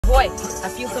boy, I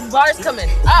feel some bars coming.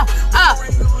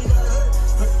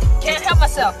 Can't help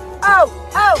myself.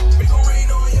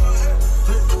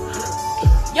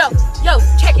 Yo,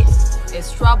 check it.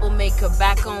 It's Troublemaker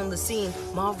back on the scene.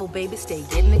 Marvel, baby, stay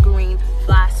getting the green.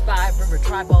 Fly, spy, river,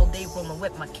 tribe all day, roaming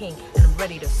with my king. And I'm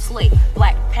ready to slay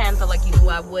Black Panther like you knew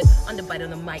I would. Underbite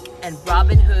on the mic and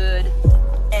Robin Hood.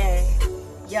 Ay,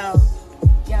 yo,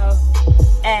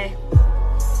 ay.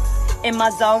 In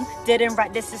my zone, didn't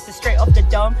write this, this is straight off the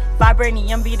dome.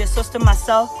 Vibranium be the source to my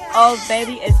soul. Oh,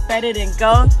 baby, it's better than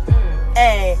gold.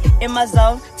 Ay, in my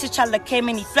zone, T'Challa came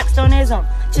and he flexed on his own.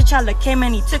 T'Challa came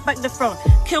and he took back the throne.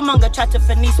 Killmonger tried to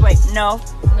finesse, wait, no.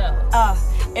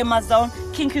 In my zone,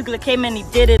 King Kugler came and he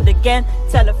did it again.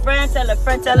 Tell a friend, tell a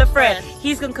friend, tell a friend.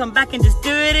 He's gonna come back and just do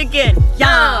it again.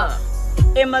 Yeah.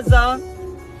 In my zone,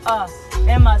 ay,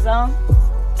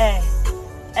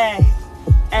 ay,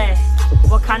 ay.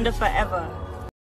 Wakanda forever.